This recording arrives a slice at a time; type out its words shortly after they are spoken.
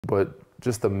but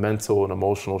just the mental and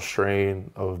emotional strain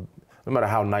of no matter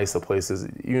how nice the place is,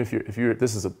 even if you're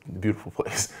this is a beautiful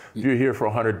place. If you're here for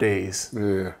 100 days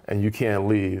and you can't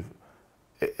leave,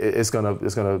 it's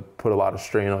gonna put a lot of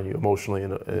strain on you emotionally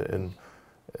and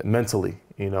mentally,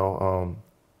 you know.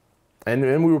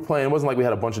 And we were playing. It wasn't like we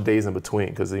had a bunch of days in between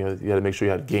because you had to make sure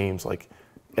you had games like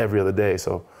every other day.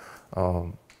 So,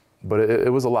 but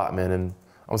it was a lot, man. And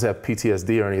I don't say I have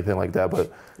PTSD or anything like that,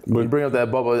 but when you bring up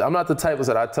that bubble, I'm not the type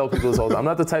that I tell people this all the time. I'm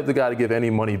not the type of guy to give any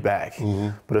money back.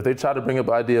 But if they try to bring up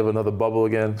the idea of another bubble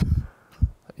again,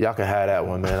 y'all can have that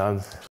one, man.